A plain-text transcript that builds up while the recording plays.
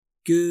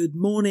Good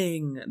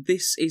morning.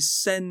 This is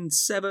Send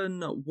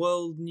 7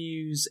 World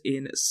News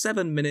in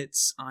 7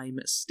 minutes. I'm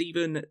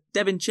Stephen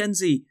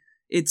DeVincenzi.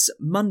 It's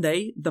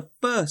Monday, the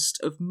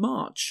 1st of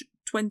March,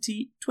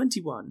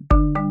 2021.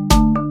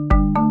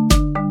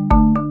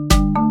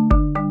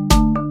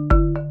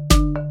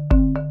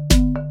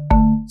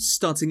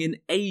 Starting in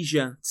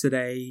Asia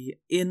today,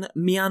 in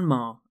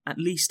Myanmar, at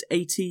least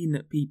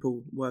 18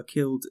 people were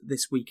killed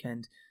this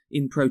weekend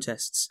in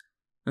protests,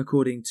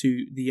 according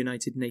to the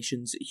United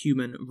Nations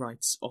Human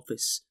Rights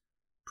Office.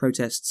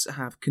 Protests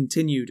have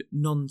continued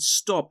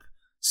non-stop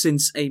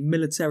since a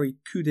military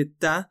coup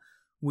d'etat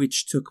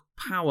which took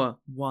power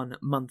 1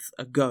 month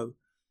ago.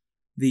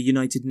 The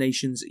United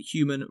Nations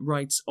Human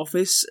Rights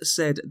Office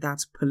said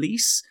that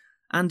police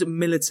and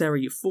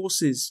military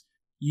forces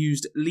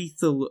used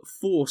lethal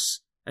force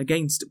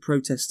against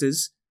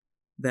protesters.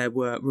 There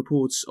were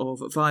reports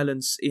of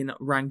violence in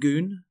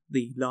Rangoon,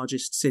 the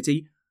largest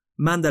city,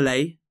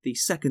 Mandalay, the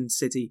second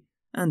city,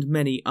 and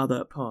many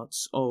other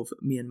parts of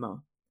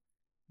Myanmar.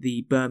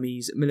 The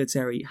Burmese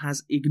military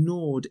has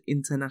ignored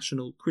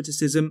international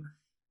criticism.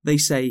 They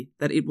say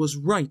that it was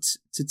right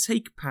to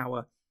take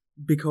power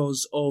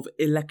because of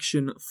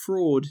election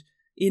fraud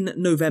in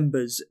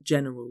November's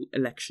general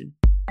election.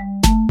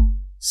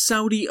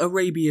 Saudi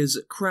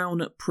Arabia's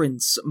Crown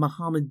Prince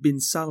Mohammed bin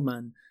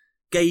Salman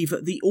gave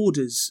the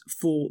orders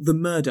for the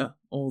murder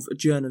of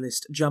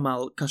journalist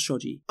Jamal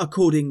Khashoggi,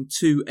 according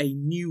to a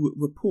new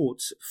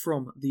report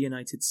from the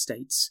United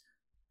States.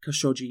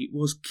 Khashoggi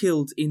was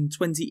killed in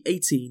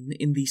 2018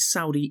 in the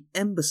Saudi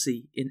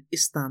embassy in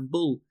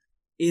Istanbul.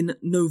 In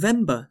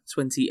November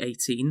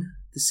 2018,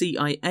 the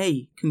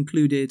CIA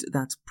concluded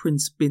that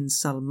Prince bin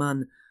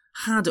Salman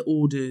had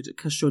ordered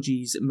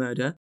Khashoggi's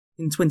murder.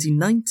 In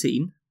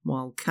 2019,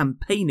 while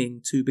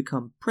campaigning to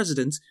become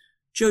president,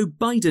 Joe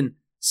Biden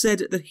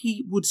said that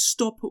he would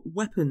stop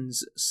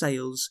weapons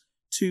sales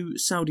to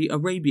Saudi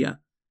Arabia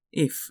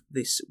if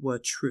this were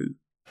true.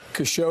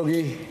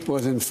 Khashoggi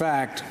was in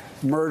fact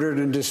murdered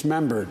and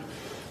dismembered,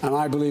 and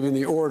I believe in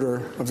the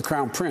order of the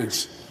Crown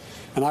Prince.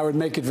 And I would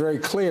make it very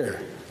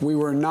clear, we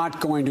were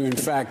not going to in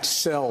fact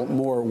sell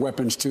more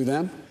weapons to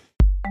them.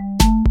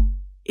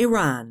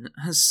 Iran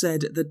has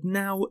said that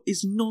now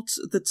is not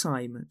the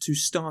time to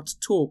start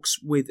talks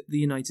with the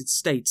United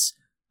States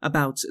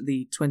about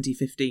the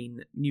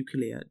 2015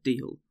 nuclear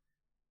deal.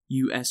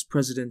 US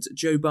President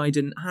Joe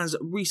Biden has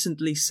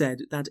recently said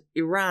that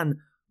Iran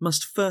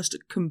must first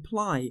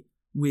comply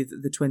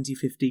with the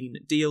 2015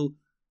 deal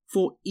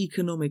for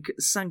economic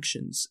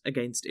sanctions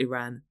against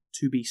Iran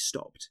to be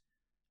stopped.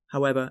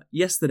 However,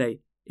 yesterday,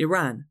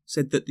 Iran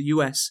said that the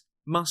US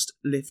must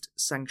lift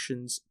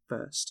sanctions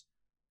first.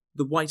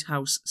 The White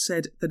House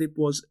said that it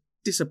was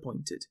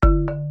disappointed.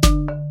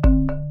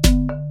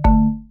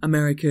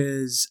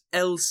 America's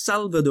El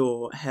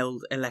Salvador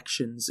held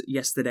elections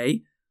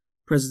yesterday.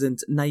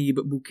 President Nayib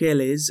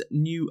Bukele's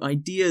New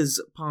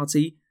Ideas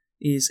Party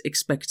is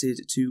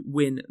expected to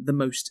win the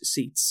most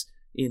seats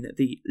in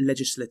the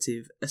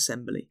Legislative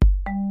Assembly.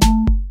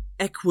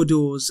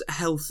 Ecuador's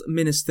health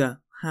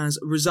minister has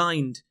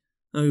resigned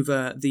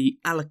over the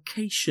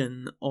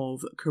allocation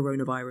of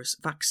coronavirus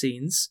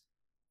vaccines.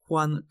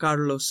 Juan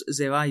Carlos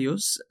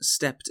Zeballos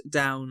stepped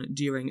down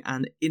during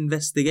an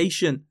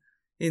investigation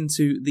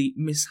into the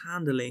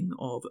mishandling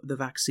of the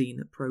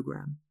vaccine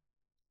program.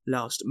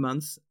 Last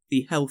month,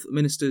 the health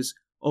ministers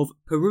of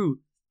Peru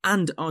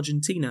and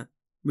Argentina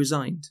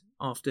resigned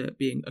after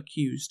being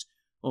accused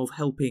of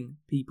helping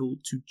people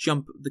to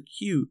jump the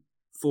queue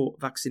for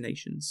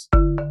vaccinations.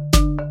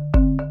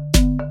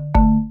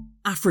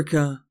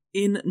 Africa.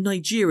 In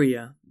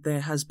Nigeria,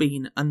 there has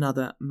been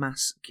another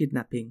mass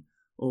kidnapping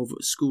of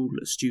school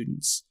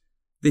students.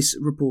 This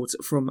report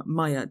from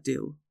Maya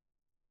Dill.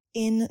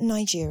 In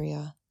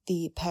Nigeria,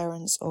 the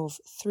parents of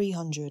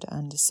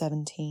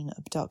 317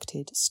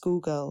 abducted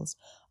schoolgirls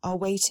are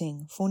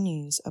waiting for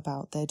news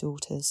about their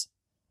daughters.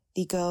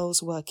 The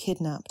girls were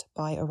kidnapped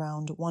by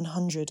around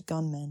 100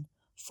 gunmen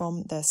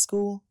from their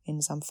school in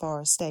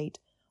Zamfara State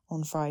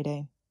on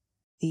Friday.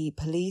 The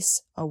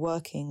police are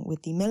working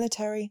with the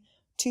military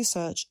to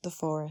search the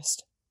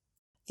forest.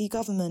 The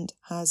government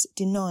has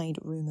denied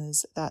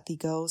rumours that the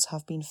girls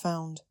have been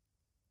found.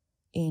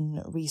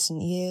 In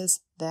recent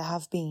years, there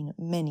have been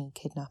many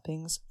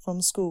kidnappings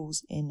from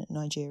schools in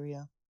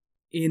Nigeria.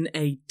 In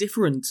a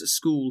different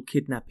school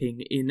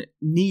kidnapping in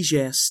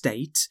Niger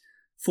State,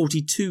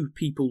 42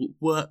 people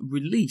were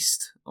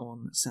released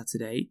on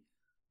Saturday,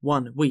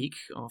 1 week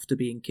after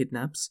being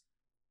kidnapped.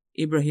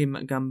 Ibrahim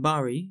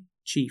Gambari,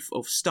 Chief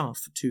of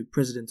Staff to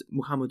President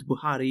Muhammadu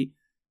Buhari,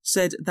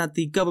 said that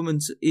the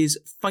government is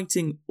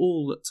fighting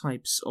all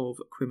types of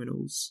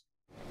criminals.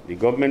 The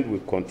government will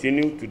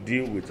continue to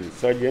deal with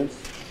insurgents,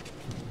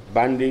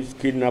 bandits,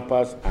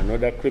 kidnappers, and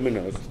other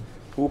criminals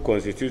who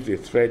constitute a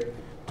threat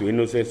to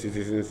innocent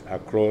citizens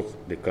across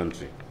the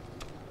country.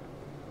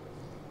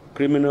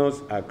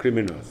 Criminals are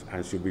criminals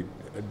and should be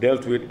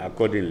dealt with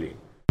accordingly.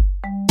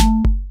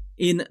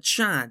 In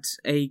Chad,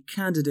 a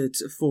candidate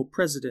for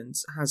president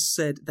has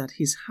said that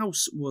his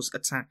house was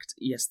attacked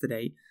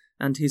yesterday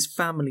and his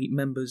family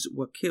members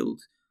were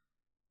killed.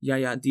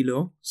 Yaya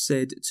Dillo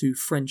said to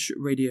French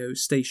radio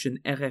station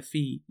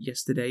RFI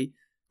yesterday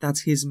that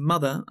his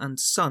mother and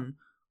son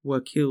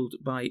were killed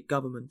by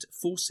government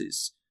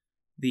forces.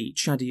 The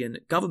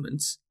Chadian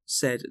government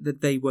said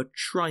that they were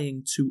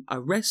trying to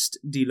arrest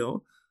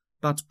Dillo,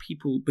 but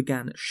people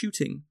began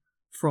shooting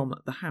from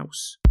the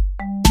house.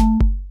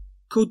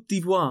 Côte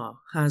d'Ivoire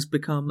has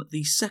become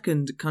the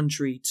second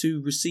country to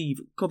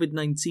receive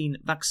COVID-19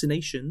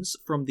 vaccinations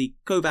from the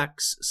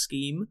COVAX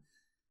scheme.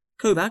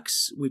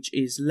 COVAX, which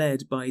is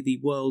led by the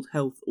World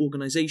Health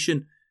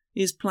Organization,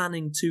 is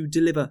planning to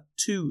deliver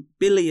 2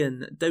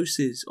 billion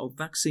doses of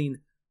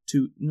vaccine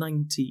to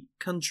 90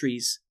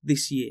 countries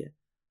this year.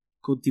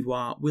 Côte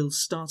d'Ivoire will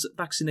start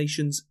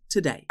vaccinations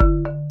today.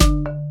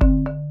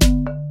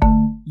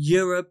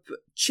 Europe,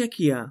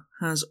 Czechia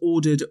has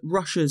ordered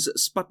Russia's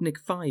Sputnik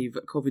V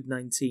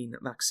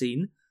COVID-19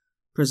 vaccine,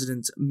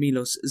 President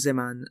Miloš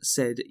Zeman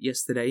said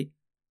yesterday.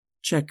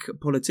 Czech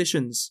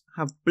politicians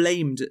have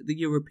blamed the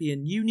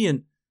European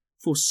Union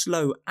for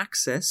slow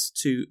access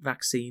to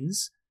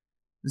vaccines.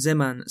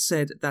 Zeman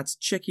said that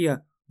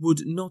Czechia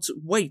would not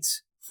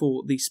wait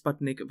for the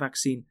Sputnik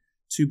vaccine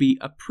to be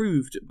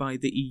approved by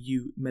the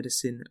EU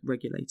medicine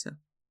regulator.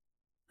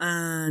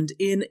 And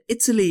in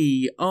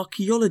Italy,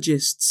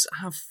 archaeologists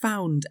have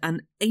found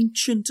an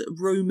ancient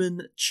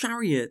Roman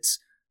chariot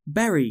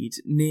buried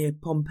near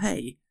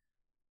Pompeii.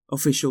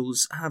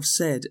 Officials have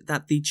said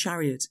that the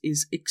chariot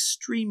is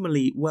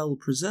extremely well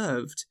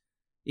preserved.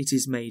 It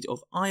is made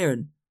of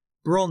iron,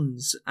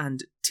 bronze,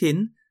 and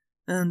tin,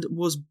 and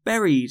was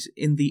buried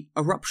in the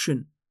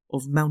eruption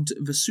of Mount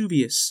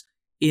Vesuvius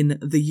in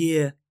the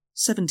year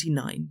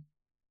 79.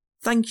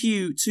 Thank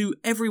you to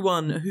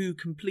everyone who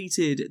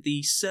completed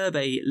the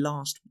survey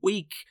last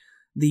week.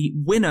 The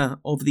winner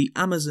of the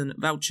Amazon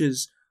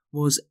vouchers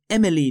was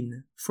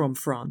Emmeline from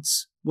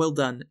France. Well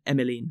done,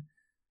 Emmeline.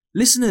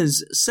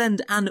 Listeners,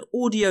 send an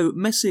audio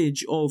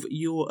message of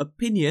your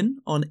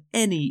opinion on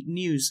any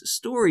news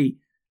story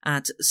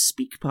at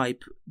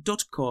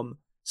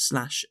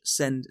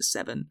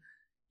speakpipe.com/send7.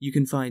 You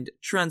can find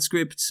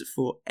transcripts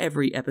for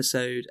every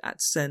episode at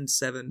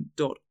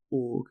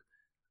send7.org.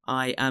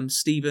 I am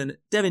Stephen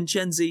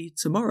DeVincenzi.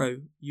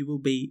 Tomorrow you will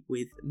be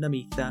with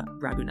Namitha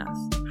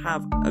Raghunath.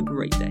 Have a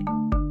great day.